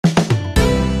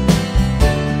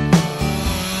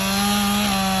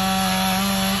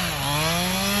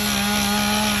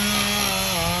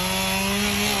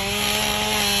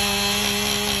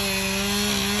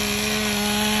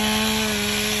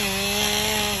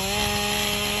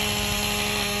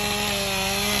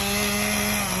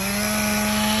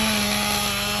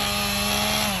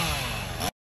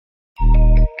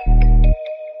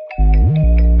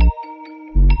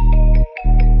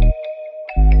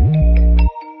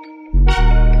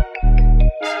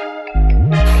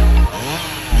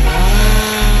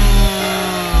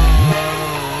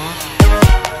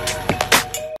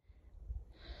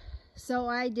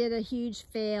did a huge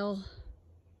fail.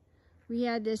 We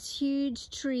had this huge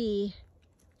tree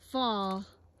fall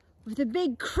with a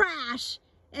big crash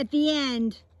at the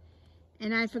end,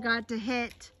 and I forgot to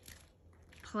hit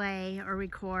play or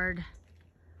record.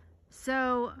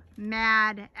 So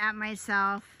mad at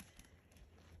myself.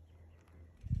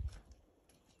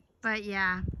 But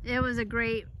yeah, it was a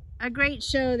great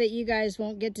show that you guys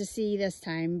won't get to see this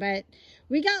time, but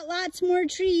we got lots more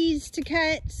trees to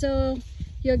cut, so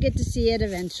you'll get to see it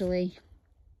eventually.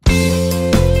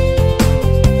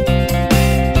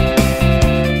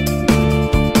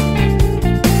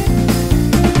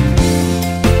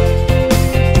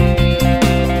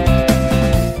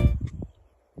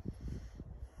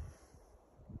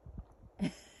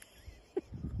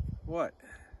 What?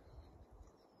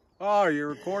 Oh, you're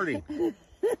recording.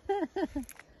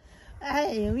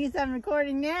 Hey, at least I'm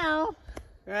recording now.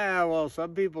 Yeah, well,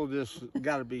 some people just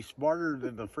got to be smarter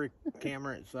than the freak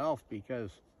camera itself, because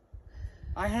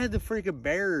I had the freaking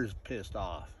bears pissed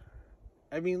off.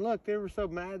 I mean, look, they were so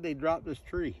mad they dropped this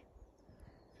tree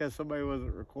because somebody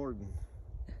wasn't recording.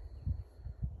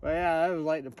 But yeah, that was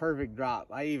like the perfect drop.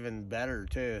 I even better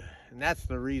too, and that's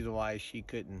the reason why she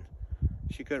couldn't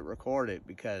record it,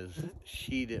 because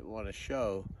she didn't want to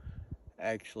show.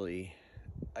 Actually,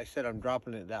 I said I'm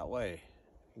dropping it that way,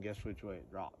 and guess which way it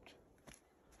dropped?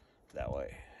 That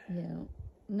way. Yeah.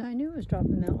 No, I knew it was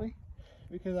dropping that way.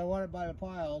 Because I want it by the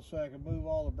pile so I can move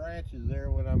all the branches there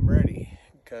when I'm ready,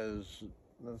 because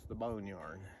that's the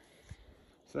boneyard.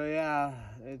 So yeah,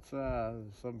 it's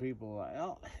some people like,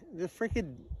 oh,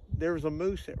 there was a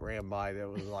moose that ran by that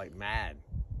was like mad.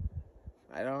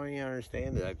 I don't even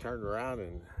understand it. I turned around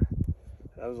and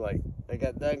I was like, I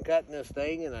got done cutting this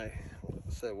thing and I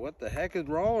said, what the heck is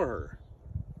wrong with her?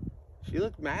 She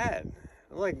looked mad.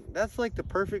 I'm like, that's like the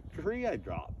perfect tree I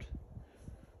dropped.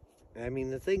 I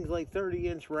mean, the thing's like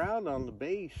 30-inch round on the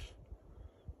base.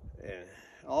 And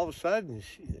all of a sudden,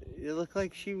 it looked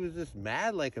like she was just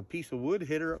mad, like a piece of wood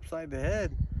hit her upside the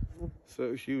head.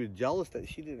 So she was jealous that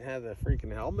she didn't have that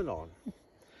freaking helmet on.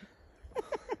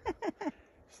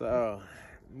 So,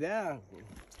 yeah.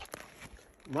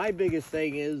 My biggest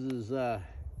thing is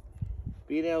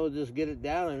being able to just get it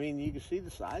down. I mean, you can see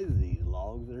the size of these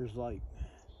logs. There's like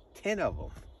 10 of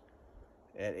them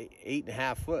at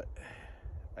 8.5 foot.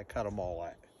 I cut them all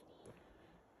at.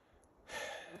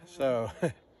 So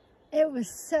it was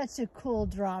such a cool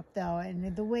drop though,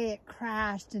 and the way it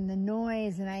crashed and the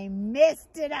noise, and I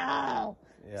missed it all.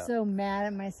 Yeah. So mad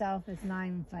at myself, it's not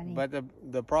even funny. But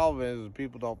the problem is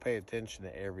people don't pay attention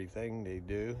to everything they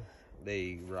do.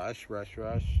 They rush. Well,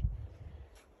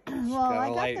 I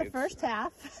got like, the first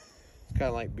half. It's kind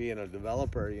of like being a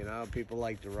developer, you know. People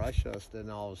like to rush us, then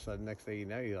all of a sudden, next thing you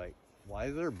know, you're like, why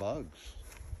is there bugs?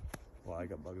 Well, I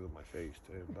got bugs on my face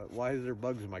too, but why is there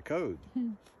bugs in my code?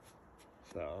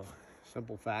 So,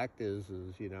 simple fact is,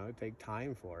 you know, take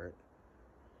time for it.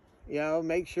 You know,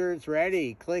 make sure it's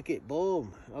ready. Click it,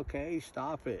 boom. Okay,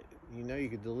 stop it. You know, you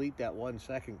can delete that 1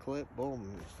 second clip, boom,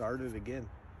 and start it again.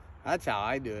 That's how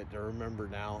I do it to remember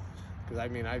now. Because, I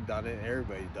mean, I've done it.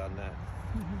 Everybody's done that.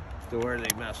 To where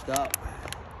they messed up.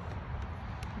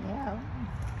 Yeah.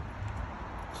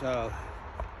 So,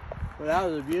 well, that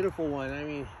was a beautiful one. I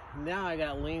mean, now I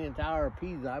got Leaning Tower of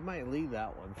Pisa. I might leave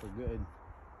that one for good.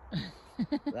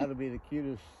 That'll be the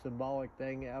cutest symbolic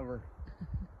thing ever.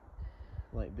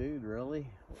 Like, dude, really?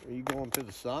 Are you going to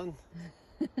the sun?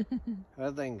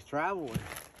 That thing's traveling.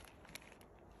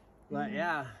 But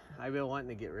yeah, I've been wanting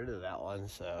to get rid of that one,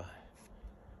 so.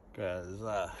 Because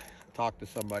I talked to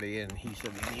somebody and he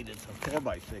said he needed some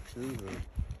 4x6s. And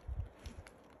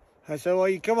I said, well,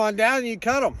 you come on down and you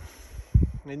cut them.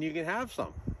 And you can have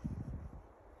some.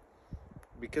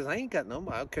 Because I ain't got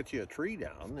nobody. I'll cut you a tree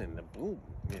down and then boom.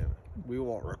 You know, we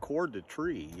won't record the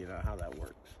tree. You know how that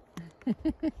works.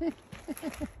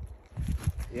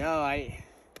 Yeah, I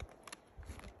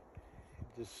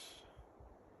just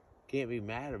can't be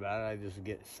mad about it. I just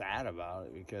get sad about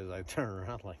it because I turn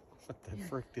around like, what the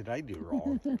frick did I do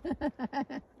wrong?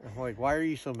 I'm like, why are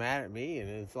you so mad at me? And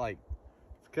it's like,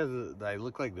 it's because I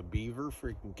look like the beaver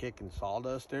freaking kicking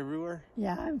sawdust everywhere.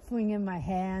 Yeah, I'm flinging my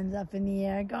hands up in the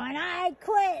air going, I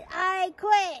quit, I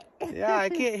quit. Yeah, I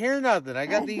can't hear nothing. I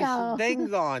got these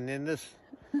things on and this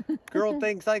girl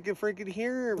thinks I can freaking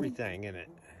hear everything in it.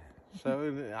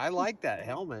 So I like that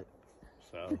helmet.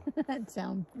 So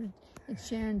it's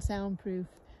Sharon soundproof.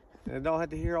 I don't have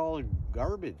to hear all the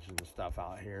garbage and stuff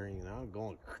out here, you know,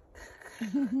 going,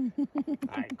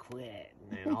 I quit.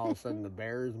 And then all of a sudden the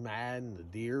bear's mad and the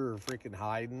deer are freaking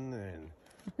hiding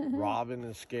and Robin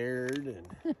is scared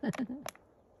and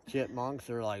chipmunks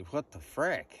are like, what the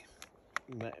frick?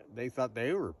 they thought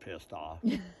they were pissed off.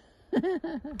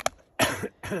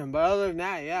 But other than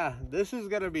that, yeah, this is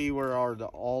going to be where all the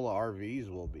RVs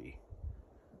will be.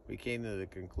 We came to the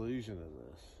conclusion of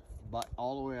this. But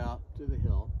all the way up to the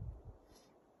hill.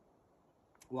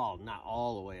 Well, not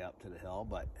all the way up to the hill,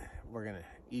 but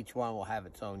each one will have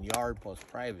its own yard plus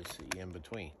privacy in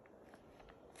between.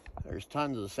 There's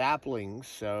tons of saplings,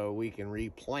 so we can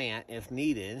replant if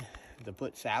needed to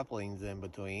put saplings in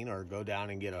between, or go down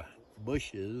and get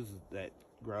bushes that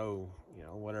grow,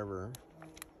 whatever,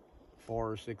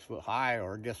 4 or 6 foot high,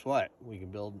 or guess what? We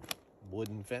can build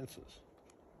wooden fences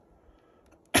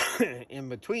in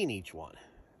between each one,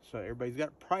 so everybody's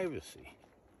got privacy.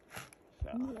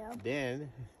 So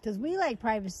then, because we like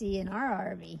privacy in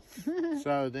our RV.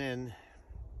 So then,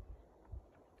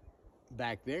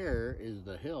 back there is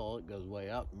the hill. It goes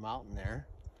way up the mountain there.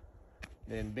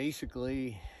 Then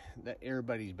basically,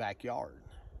 everybody's backyard.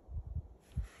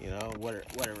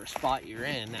 Whatever spot you're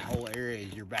in, that whole area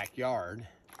is your backyard.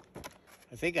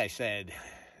 I think I said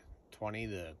 20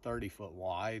 to 30 foot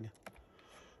wide.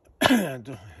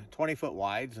 20 foot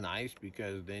wide's nice,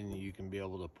 because then you can be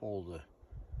able to pull the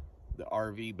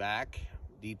RV back,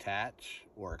 detach,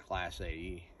 or Class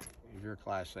A. If you're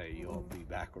Class A, you'll be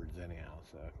backwards anyhow,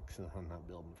 so I'm not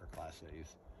building for Class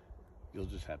A's. You'll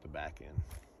just have to back in.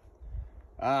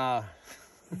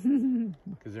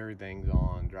 Because everything's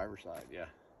on driver's side, yeah.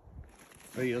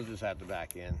 So you'll just have to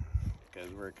back in,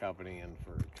 because we're accompanying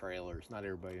for trailers. Not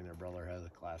everybody and their brother has a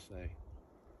Class A.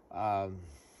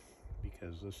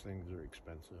 Because those things are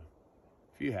expensive.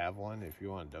 If you have one, if you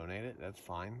want to donate it, that's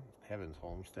fine. Heaven's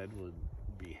Homestead would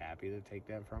be happy to take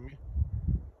that from you.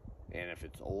 And if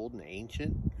it's old and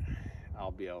ancient,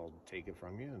 I'll be able to take it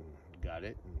from you and gut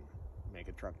it and make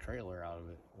a truck trailer out of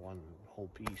it. One whole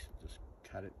piece, just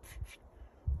cut it.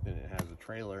 Then it has a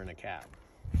trailer and a cab.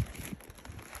 It'd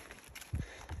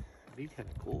be kind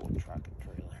of cool, a truck and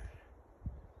trailer.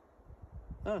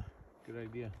 Huh, good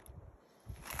idea.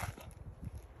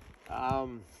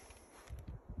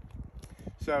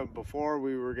 So before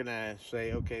we were gonna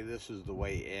say, okay, this is the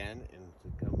way in and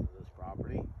to come to this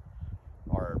property,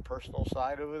 our personal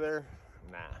side over there,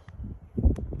 nah.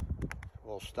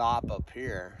 We'll stop up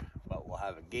here, but we'll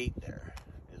have a gate there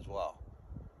as well.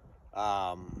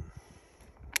 And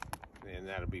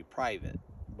that'll be private,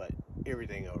 but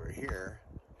everything over here,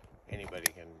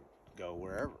 anybody can go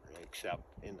wherever, except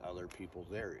in other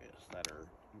people's areas that are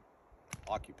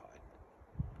occupied,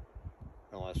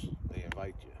 unless they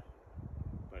invite you.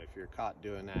 But if you're caught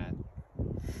doing that,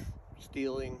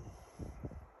 stealing,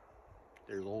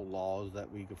 there's old laws that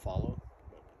we could follow.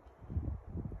 But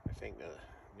I think the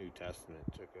New Testament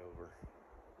took over.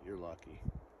 You're lucky.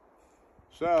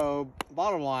 So,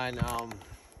 bottom line,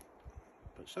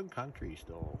 but some countries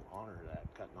still honor that,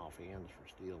 cutting off hands for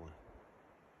stealing.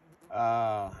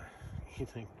 You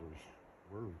think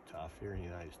we're tough here in the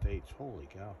United States? Holy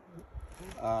cow.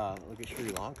 Look at Sri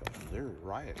Lanka. They're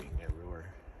rioting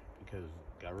everywhere because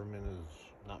government is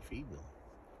not feeding them.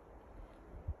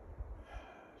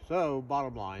 So,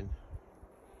 bottom line,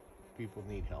 people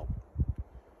need help.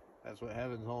 That's what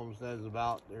Heaven's Homestead is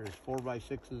about. There's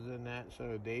 4x6s in that.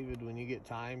 So, David, when you get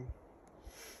time,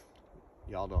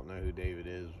 y'all don't know who David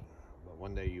is, but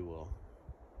one day you will.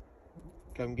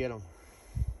 Come get them.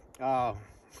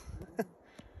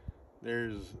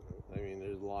 There's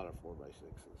a lot of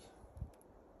 4x6s.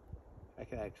 I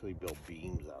can actually build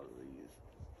beams out of these.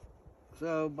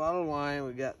 So, bottom line,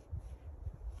 we got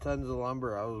tons of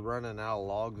lumber. I was running out of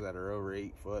logs that are over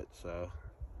 8 foot, so,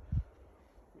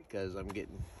 because I'm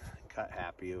getting cut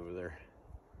happy over there,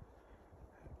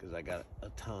 because I got a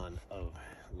ton of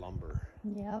lumber.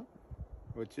 Yep.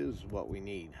 Which is what we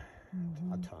need.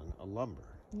 A ton of lumber.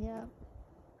 Yep.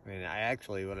 And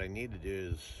what I need to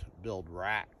do is build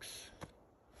racks,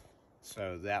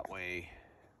 so that way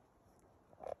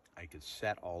I could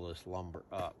set all this lumber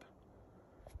up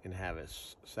and have it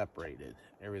separated,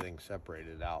 everything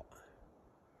separated out.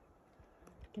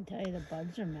 I can tell you the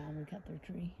bugs are mad we cut their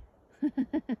tree.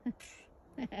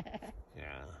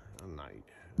 Yeah, I'm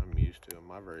used to them.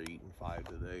 I've already eaten 5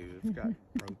 today. It's got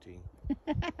protein.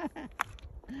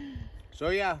 So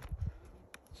yeah,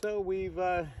 so we've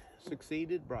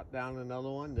succeeded, brought down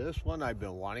another one. This one I've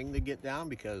been wanting to get down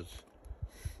because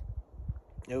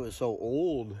it was so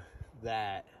old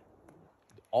that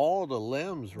all the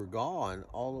limbs were gone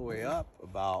all the way up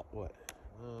about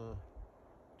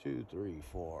 2, 3,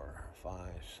 4, 5,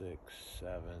 6,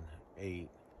 7, 8,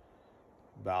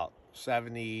 about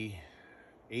 70,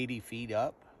 80 feet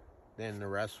up. Then the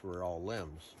rest were all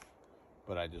limbs,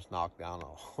 but I just knocked down a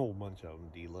whole bunch of them,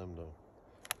 delimbed them.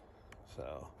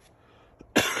 So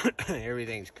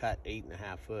Everything's cut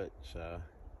 8.5 foot, so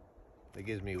it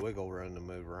gives me wiggle room to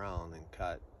move around and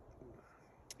cut.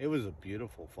 It was a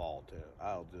beautiful fall too.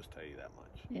 I'll just tell you that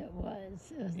much. It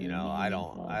was. It was You know, I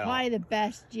don't. Probably the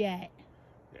best yet.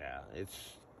 Yeah,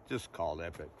 it's just called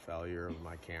epic failure of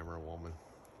my camera woman.